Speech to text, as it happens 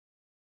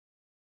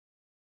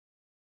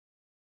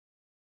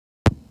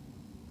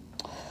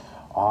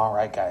All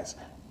right, guys.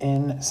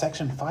 In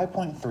section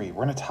 5.3, we're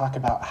going to talk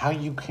about how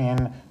you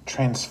can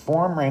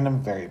transform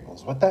random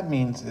variables. What that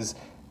means is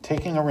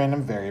taking a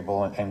random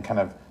variable and kind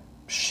of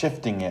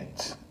shifting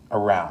it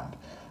around.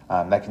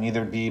 That can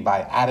either be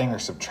by adding or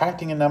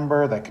subtracting a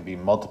number, that could be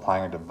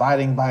multiplying or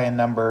dividing by a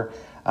number.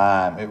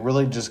 It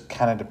really just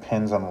kind of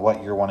depends on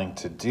what you're wanting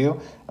to do.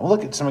 And we'll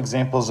look at some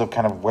examples of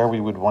kind of where we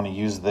would want to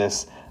use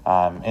this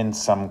in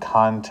some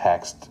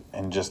context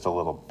in just a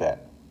little bit.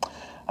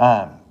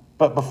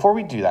 But before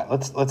we do that,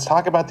 let's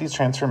talk about these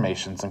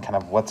transformations and kind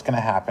of what's going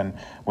to happen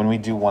when we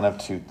do one of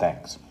two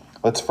things.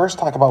 Let's first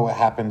talk about what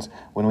happens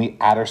when we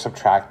add or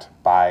subtract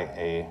by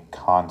a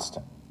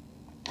constant.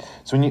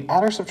 So when you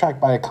add or subtract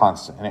by a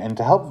constant, and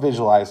to help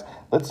visualize,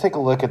 let's take a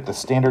look at the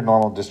standard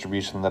normal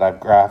distribution that I've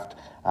graphed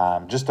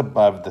just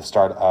above the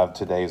start of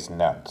today's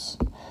notes.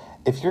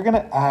 If you're going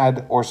to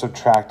add or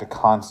subtract a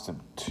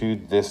constant to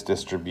this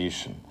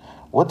distribution,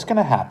 what's going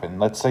to happen?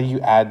 Let's say you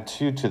add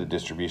 2 to the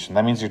distribution.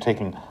 That means you're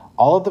taking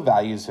all of the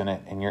values in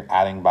it and you're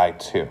adding by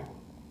 2.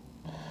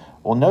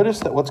 Well, notice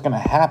that what's going to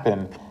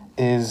happen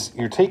is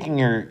you're taking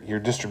your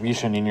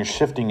distribution and you're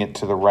shifting it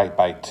to the right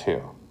by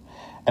 2.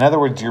 In other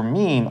words, your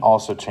mean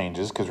also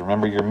changes, because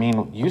remember, your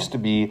mean used to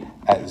be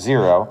at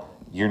 0.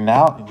 Your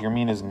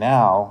mean is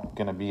now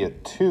going to be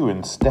at 2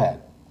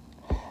 instead.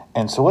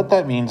 And so what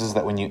that means is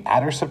that when you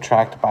add or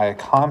subtract by a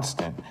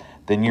constant,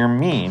 then your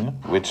mean,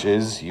 which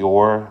is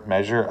your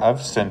measure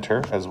of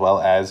center, as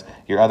well as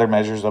your other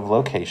measures of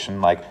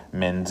location, like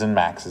mins and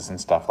maxes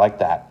and stuff like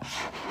that,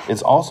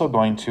 is also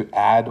going to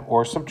add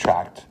or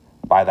subtract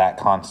by that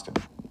constant.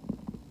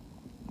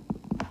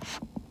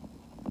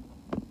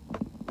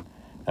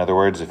 In other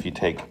words, if you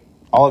take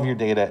all of your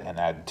data and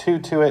add 2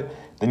 to it,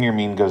 then your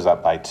mean goes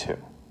up by 2.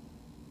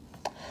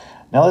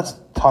 Now let's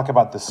talk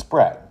about the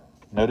spread.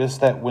 Notice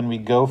that when we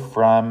go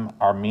from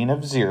our mean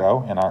of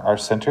 0 and our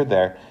center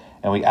there,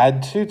 and we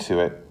add 2 to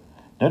it,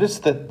 notice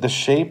that the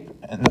shape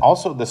and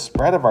also the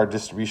spread of our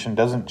distribution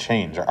doesn't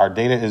change. Our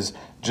data is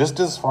just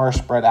as far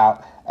spread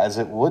out as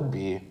it would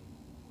be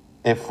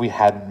if we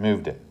hadn't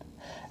moved it.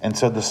 And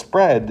so the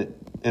spread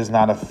is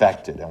not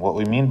affected. And what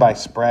we mean by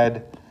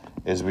spread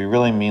is we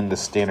really mean the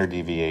standard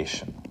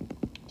deviation.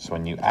 So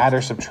when you add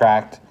or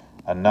subtract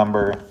a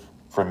number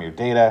from your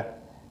data,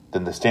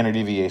 then the standard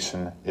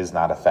deviation is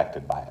not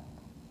affected by it.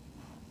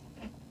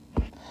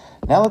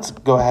 Now let's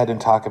go ahead and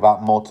talk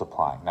about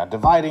multiplying. Now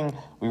dividing,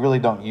 we really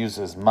don't use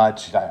as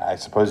much. I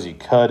suppose you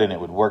could and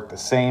it would work the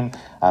same,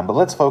 but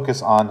let's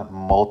focus on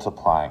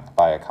multiplying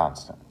by a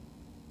constant.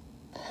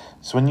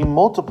 So when you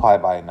multiply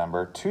by a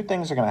number, 2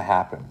 things are going to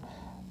happen.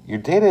 Your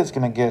data is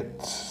going to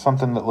get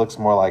something that looks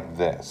more like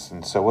this.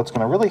 And so what's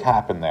going to really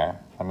happen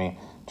there, let me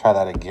try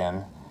that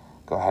again.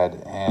 Go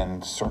ahead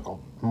and circle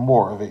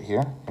more of it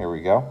here. Here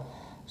we go.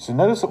 So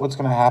notice that what's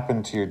going to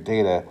happen to your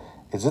data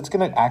is it's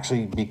going to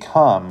actually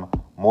become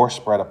more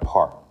spread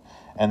apart.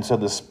 And so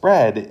the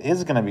spread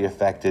is going to be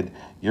affected.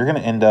 You're going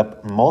to end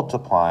up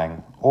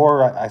multiplying,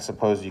 or I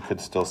suppose you could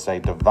still say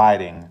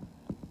dividing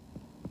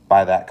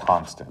by that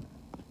constant.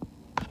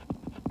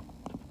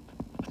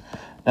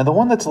 Now the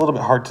one that's a little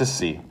bit hard to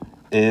see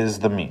is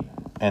the mean.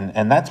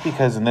 And that's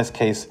because in this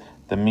case,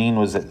 the mean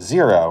was at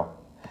 0.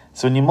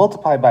 So when you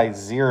multiply by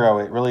 0,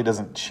 it really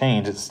doesn't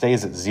change. It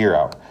stays at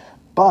 0.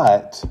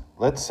 But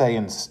let's say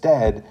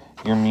instead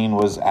your mean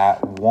was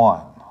at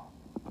 1.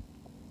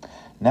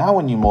 Now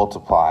when you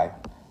multiply,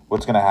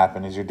 what's going to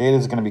happen is your data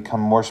is going to become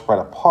more spread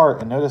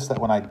apart. And notice that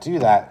when I do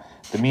that,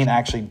 the mean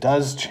actually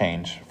does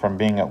change from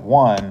being at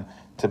 1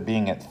 to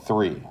being at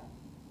 3.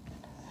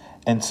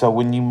 And so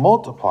when you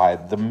multiply,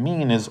 the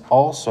mean is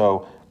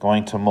also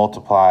going to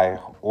multiply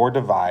or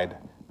divide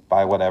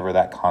by whatever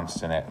that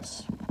constant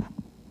is.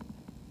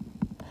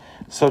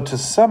 So to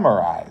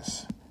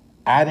summarize,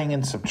 adding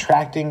and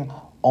subtracting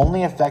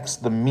only affects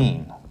the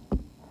mean,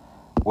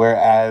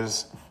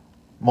 whereas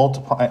adding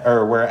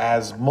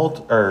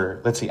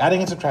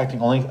and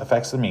subtracting only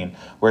affects the mean,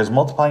 whereas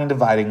multiplying and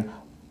dividing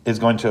is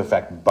going to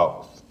affect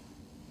both.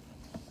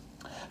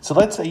 So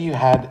let's say you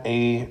had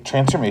a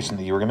transformation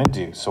that you were going to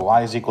do. So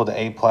y is equal to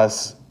a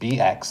plus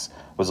bx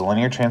was a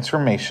linear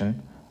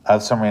transformation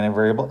of some random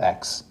variable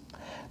x.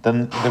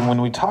 Then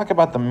when we talk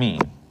about the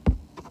mean,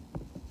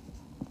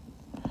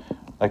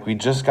 like we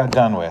just got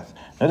done with,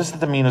 notice that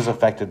the mean is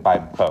affected by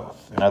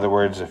both. In other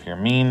words, if your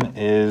mean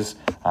is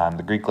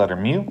the Greek letter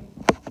mu,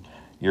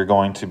 you're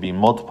going to be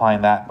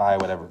multiplying that by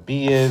whatever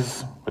b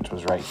is, which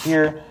was right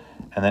here,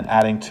 and then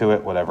adding to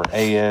it whatever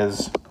a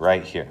is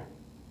right here.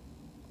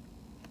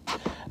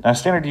 Now,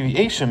 standard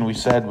deviation, we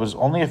said, was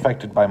only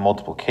affected by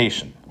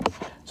multiplication.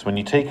 So when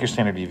you take your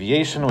standard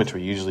deviation, which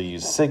we usually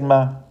use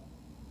sigma,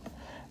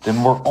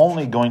 then we're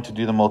only going to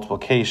do the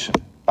multiplication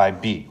by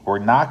b. We're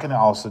not going to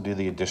also do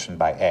the addition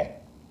by a.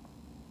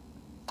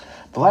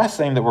 The last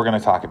thing that we're going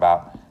to talk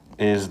about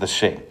is the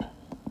shape.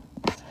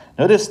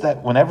 Notice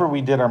that whenever we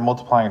did our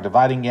multiplying or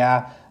dividing,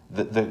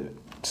 the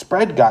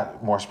spread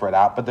got more spread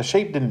out, but the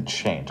shape didn't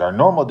change. Our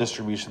normal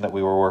distribution that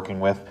we were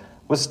working with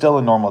was still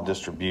a normal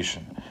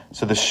distribution.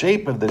 So the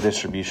shape of the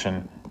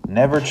distribution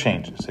never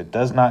changes. It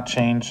does not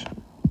change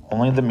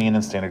Only the mean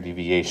and standard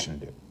deviation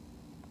do.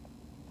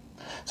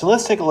 So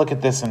let's take a look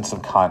at this in some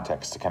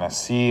context to kind of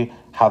see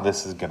how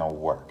this is going to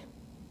work.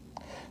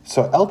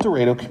 So El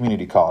Dorado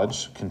Community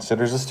College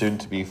considers a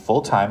student to be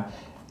full-time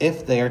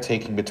if they are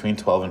taking between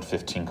 12 and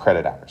 15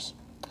 credit hours.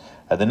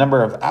 The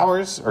number of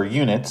hours or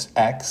units,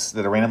 X,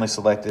 that a randomly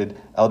selected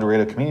El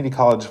Dorado Community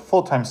College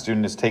full-time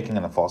student is taking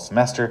in the fall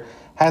semester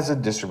has a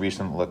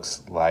distribution that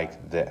looks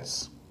like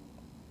this.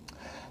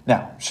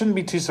 Now, shouldn't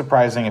be too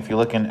surprising if you're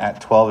looking at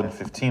 12 and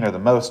 15 are the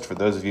most for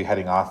those of you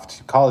heading off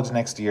to college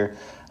next year.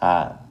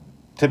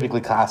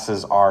 Typically,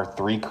 classes are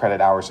 3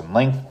 credit hours in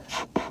length.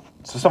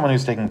 So someone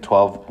who's taking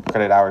 12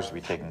 credit hours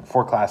would be taking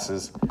 4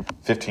 classes,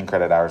 15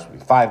 credit hours would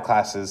be 5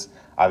 classes.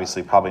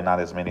 Obviously, probably not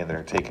as many that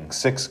are taking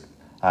 6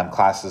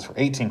 classes for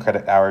 18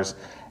 credit hours.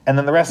 And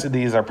then the rest of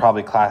these are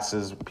probably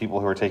classes,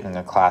 people who are taking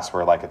a class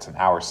where like it's an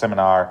hour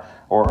seminar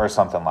or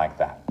something like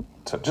that.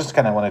 So just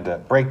kind of wanted to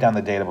break down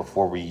the data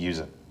before we use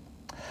it.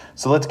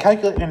 So let's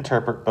calculate and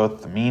interpret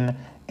both the mean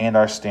and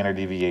our standard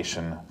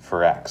deviation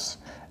for X.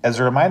 As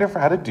a reminder for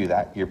how to do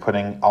that, you're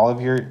putting all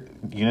of your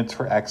units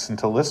for X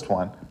into list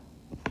 1,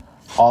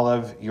 all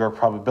of your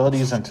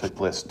probabilities into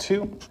list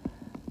 2,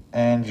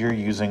 and you're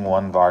using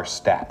one var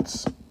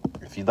stats.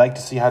 If you'd like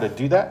to see how to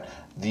do that,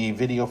 the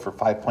video for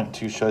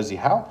 5.2 shows you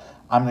how.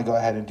 I'm going to go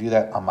ahead and do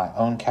that on my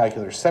own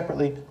calculator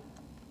separately,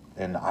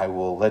 and I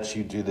will let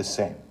you do the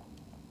same.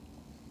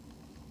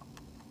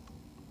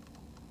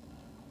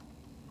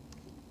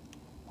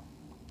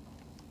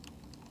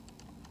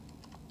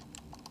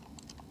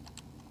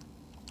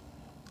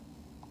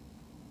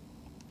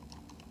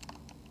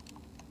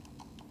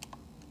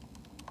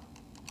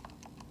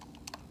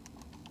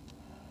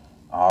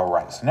 All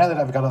right, so now that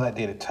I've got all that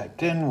data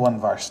typed in, one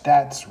var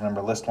stats,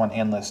 remember list 1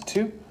 and list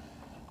 2,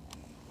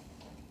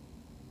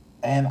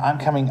 and I'm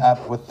coming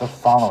up with the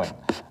following.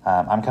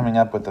 I'm coming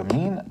up with a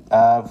mean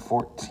of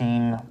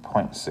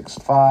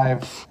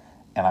 14.65,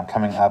 and I'm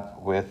coming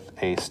up with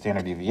a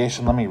standard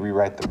deviation. Let me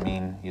rewrite the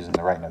mean using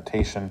the right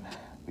notation.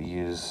 We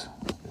use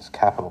this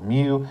capital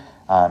mu,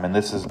 and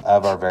this is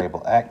of our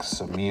variable X,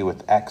 so mu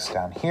with X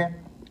down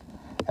here.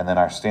 And then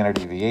our standard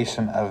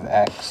deviation of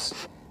X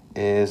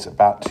is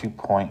about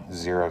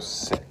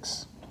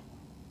 2.06.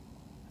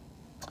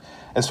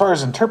 As far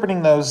as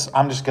interpreting those,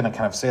 I'm just going to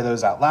kind of say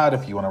those out loud.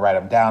 If you want to write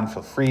them down,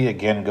 feel free.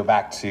 Again, go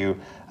back to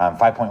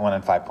 5.1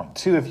 and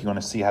 5.2 if you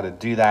want to see how to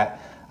do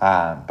that.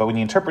 But when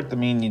you interpret the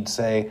mean, you'd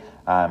say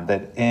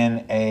that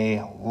in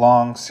a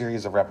long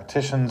series of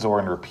repetitions or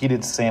in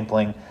repeated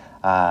sampling,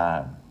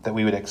 that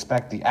we would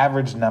expect the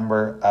average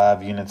number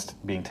of units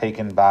being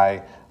taken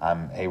by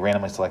a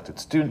randomly selected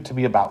student to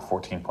be about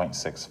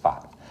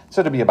 14.65.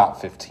 So to be about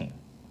 15.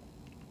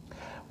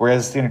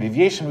 Whereas standard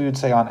deviation, we would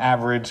say on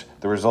average,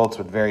 the results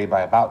would vary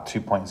by about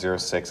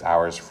 2.06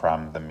 hours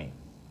from the mean.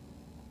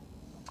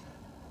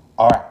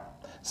 All right,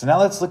 so now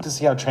let's look to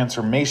see how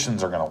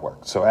transformations are going to work.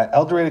 So at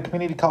El Dorado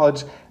Community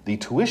College, the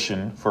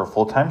tuition for a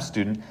full-time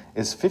student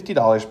is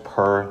 $50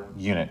 per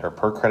unit or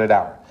per credit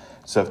hour.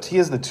 So if T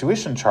is the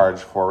tuition charge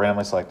for a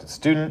randomly selected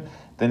student,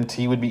 then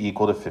T would be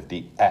equal to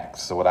 50X.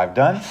 So what I've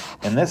done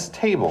in this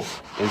table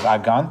is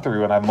I've gone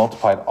through and I've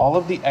multiplied all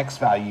of the X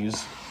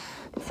values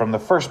from the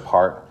first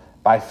part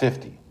by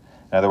 50. In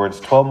other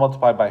words, 12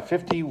 multiplied by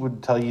 50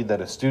 would tell you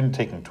that a student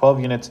taking 12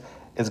 units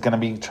is going to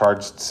be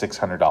charged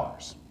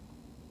 $600,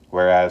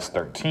 whereas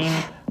 13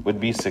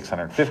 would be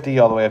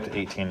 $650, all the way up to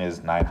 18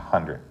 is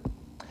 $900.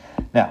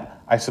 Now,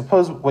 I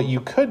suppose what you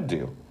could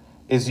do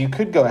is you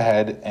could go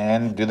ahead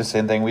and do the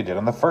same thing we did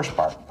on the first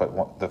part.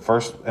 Put the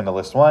first into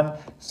list 1,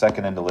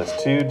 second into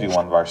list 2, do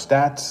one var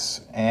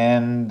stats,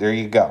 and there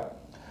you go.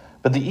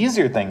 But the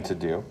easier thing to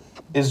do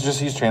is just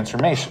use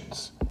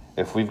transformations.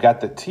 If we've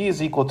got that T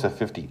is equal to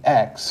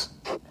 50X,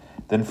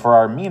 then for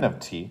our mean of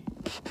T,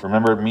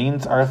 remember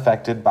means are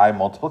affected by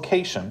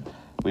multiplication,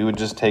 we would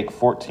just take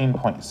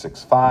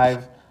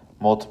 14.65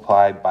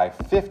 multiplied by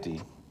 50,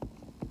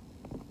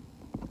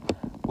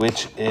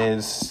 which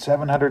is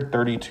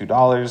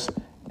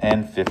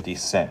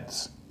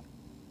 $732.50,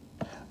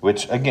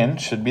 which again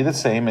should be the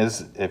same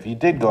as if you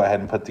did go ahead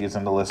and put these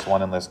into list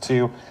 1 and list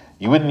 2.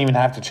 You wouldn't even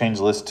have to change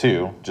list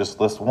 2, just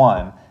list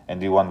 1 and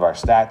do one var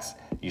stats.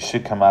 You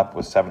should come up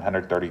with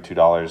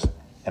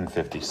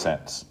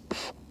 $732.50.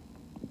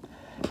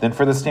 Then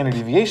for the standard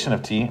deviation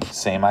of T,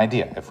 same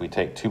idea. If we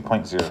take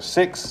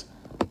 2.06,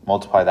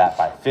 multiply that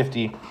by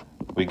 50,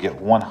 we get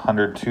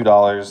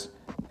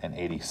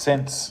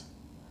 $102.80.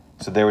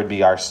 So there would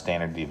be our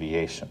standard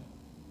deviation.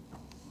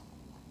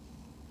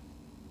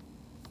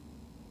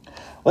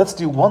 Let's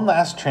do one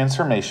last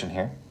transformation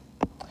here.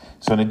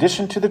 So in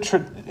addition to the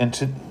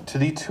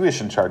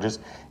tuition charges,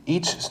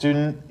 each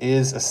student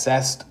is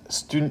assessed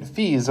student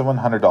fees of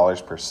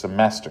 $100 per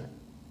semester.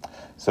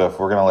 So if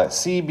we're going to let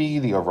C be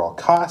the overall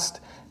cost,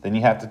 then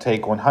you have to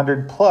take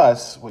 100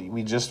 plus what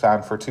we just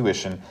found for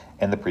tuition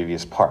in the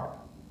previous part.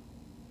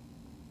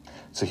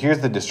 So here's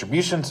the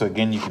distribution. So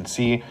again, you can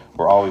see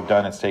where all we've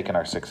done is taken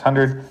our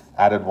 600,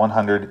 added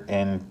 100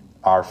 in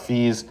our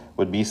fees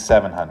would be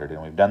 700.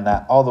 And we've done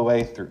that all the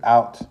way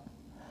throughout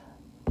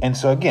And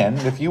so again,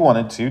 if you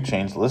wanted to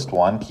change list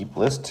 1, keep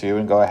list 2,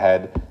 and go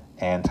ahead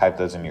and type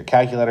those in your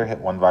calculator,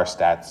 hit 1var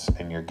stats,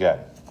 and you're good.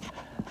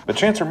 But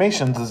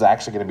transformations is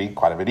actually going to be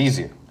quite a bit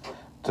easier.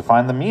 To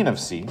find the mean of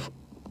C,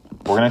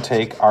 we're going to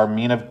take our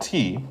mean of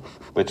T,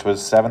 which was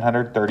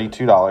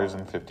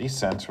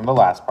 $732.50 from the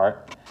last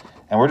part,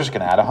 and we're just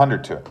going to add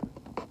 100 to it.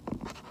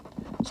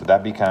 So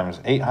that becomes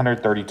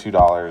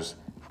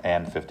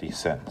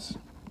 $832.50.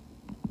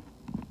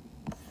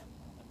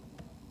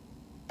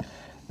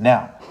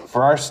 Now,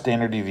 for our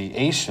standard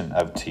deviation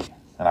of T,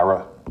 and I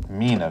wrote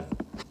mean of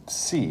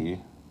C,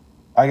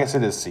 I guess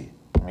it is C.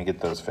 Let me get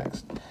those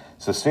fixed.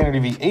 So standard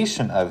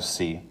deviation of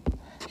C,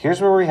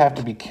 here's where we have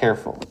to be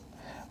careful.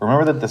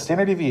 Remember that the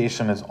standard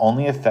deviation is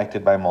only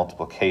affected by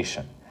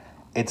multiplication.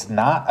 It's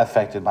not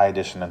affected by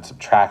addition and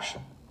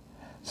subtraction.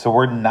 So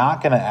we're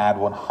not going to add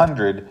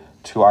 100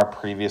 to our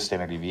previous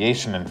standard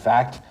deviation. In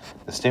fact,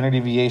 the standard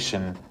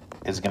deviation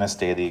is going to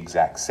stay the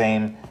exact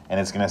same, and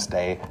it's going to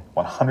stay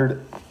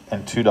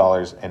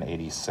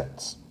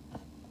 $102.80.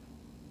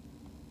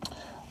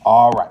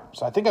 All right,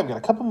 so I think I've got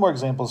a couple more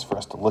examples for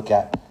us to look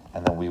at,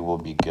 and then we will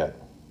be good.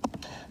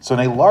 So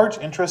in a large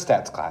intro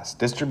stats class,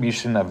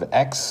 distribution of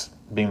X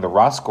being the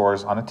raw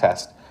scores on a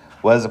test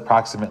was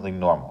approximately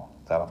normal.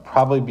 That'll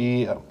probably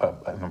be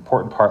an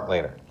important part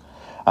later.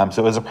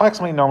 So it was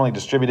approximately normally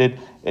distributed.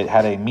 It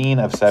had a mean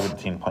of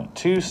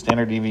 17.2,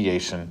 standard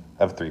deviation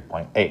of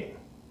 3.8.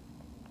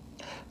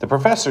 The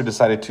professor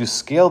decided to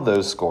scale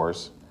those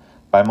scores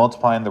by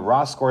multiplying the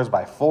raw scores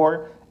by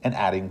 4 and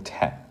adding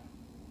 10.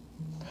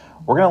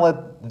 We're going to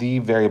let the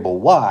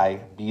variable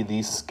y be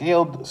the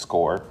scaled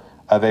score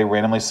of a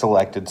randomly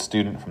selected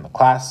student from the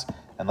class,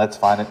 and let's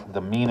find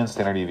the mean and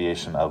standard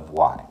deviation of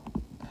y.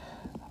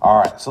 All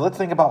right, so let's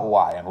think about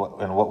y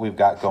and what we've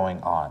got going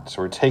on.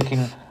 So we're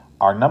taking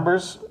our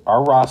numbers,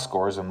 our raw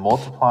scores, and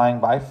multiplying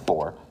by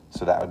 4.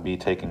 So that would be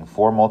taking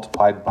 4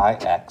 multiplied by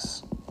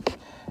x,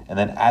 and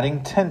then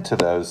adding 10 to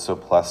those, so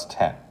plus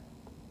 10.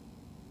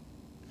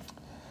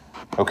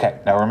 Okay,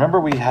 now remember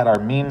we had our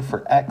mean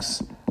for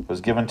x was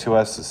given to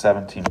us as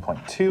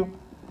 17.2.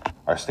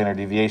 Our standard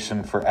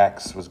deviation for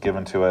x was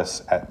given to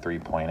us at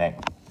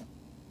 3.8.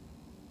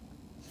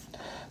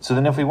 So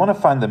then if we want to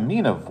find the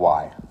mean of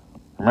y,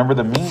 remember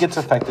the mean gets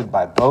affected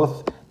by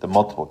both the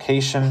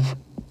multiplication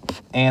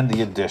and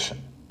the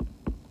addition.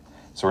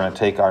 So we're going to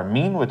take our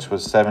mean, which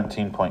was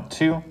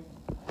 17.2,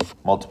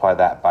 multiply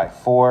that by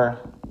 4,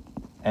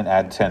 and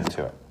add 10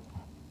 to it.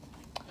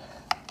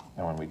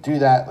 And when we do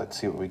that, let's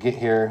see what we get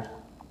here.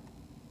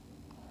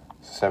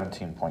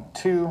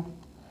 17.2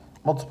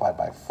 multiplied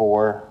by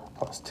 4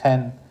 plus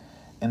 10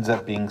 ends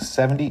up being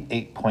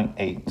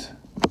 78.8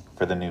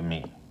 for the new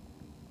mean.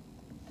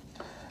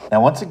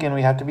 Now, once again,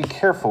 we have to be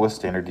careful with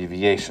standard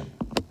deviation.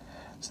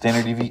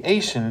 Standard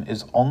deviation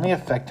is only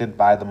affected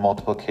by the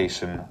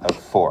multiplication of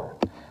 4.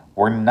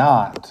 We're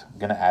not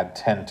going to add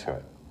 10 to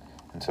it.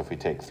 And so if we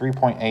take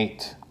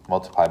 3.8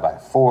 multiplied by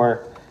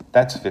 4,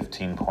 that's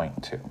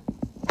 15.2.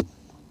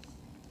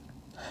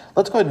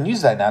 Let's go ahead and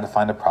use that now to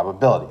find a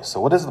probability. So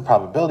what is the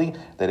probability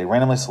that a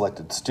randomly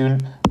selected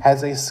student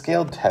has a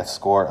scaled test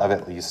score of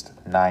at least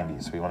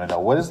 90? So we want to know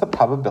what is the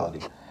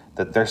probability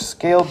that their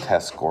scaled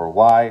test score,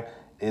 y,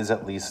 is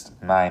at least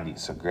 90,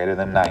 so greater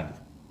than 90.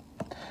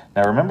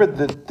 Now remember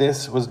that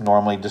this was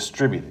normally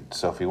distributed.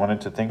 So if we wanted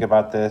to think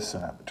about this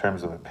in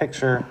terms of a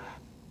picture,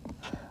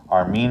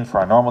 our mean for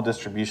our normal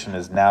distribution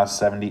is now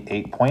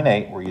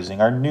 78.8. We're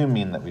using our new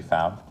mean that we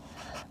found.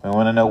 We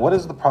want to know what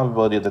is the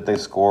probability that they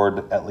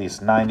scored at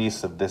least 90,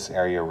 so this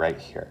area right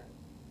here.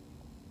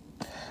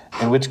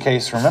 In which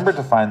case, remember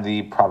to find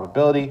the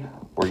probability,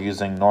 we're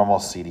using normal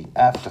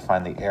CDF to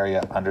find the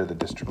area under the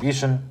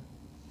distribution.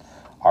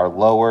 Our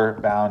lower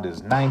bound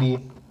is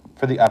 90.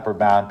 For the upper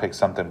bound, pick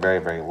something very,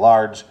 very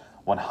large.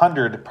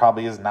 100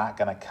 probably is not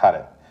going to cut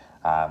it.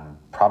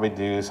 Probably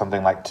do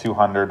something like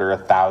 200 or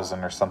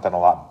 1,000 or something a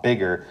lot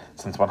bigger,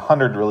 since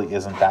 100 really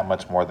isn't that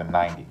much more than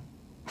 90.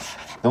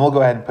 Then we'll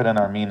go ahead and put in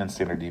our mean and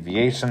standard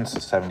deviation, so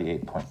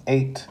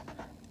 78.8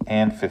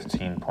 and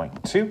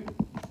 15.2.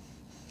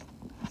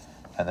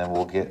 And then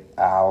we'll get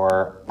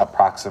our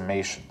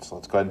approximation. So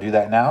let's go ahead and do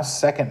that now.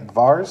 Second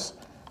vars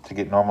to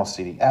get normal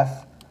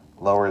CDF.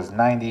 Lower is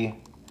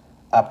 90.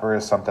 Upper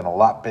is something a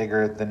lot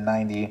bigger than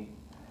 90.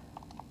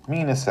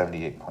 Mean is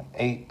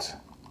 78.8.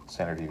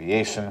 Standard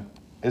deviation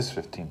is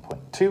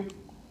 15.2.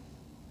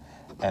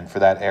 And for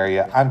that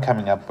area, I'm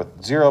coming up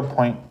with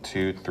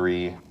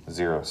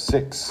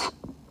 0.2306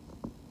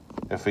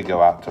 if we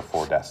go out to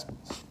 4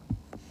 decimals.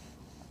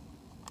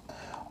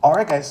 All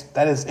right, guys,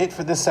 that is it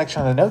for this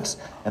section of the notes.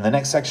 In the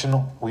next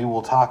section, we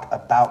will talk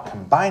about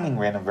combining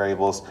random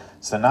variables.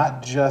 So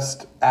not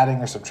just adding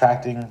or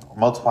subtracting, or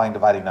multiplying,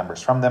 dividing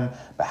numbers from them,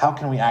 but how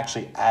can we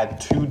actually add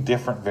 2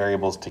 different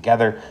variables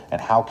together, and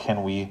how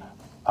can we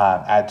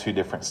add 2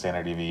 different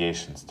standard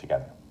deviations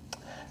together.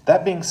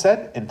 That being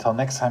said, until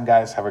next time,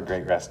 guys, have a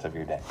great rest of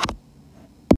your day.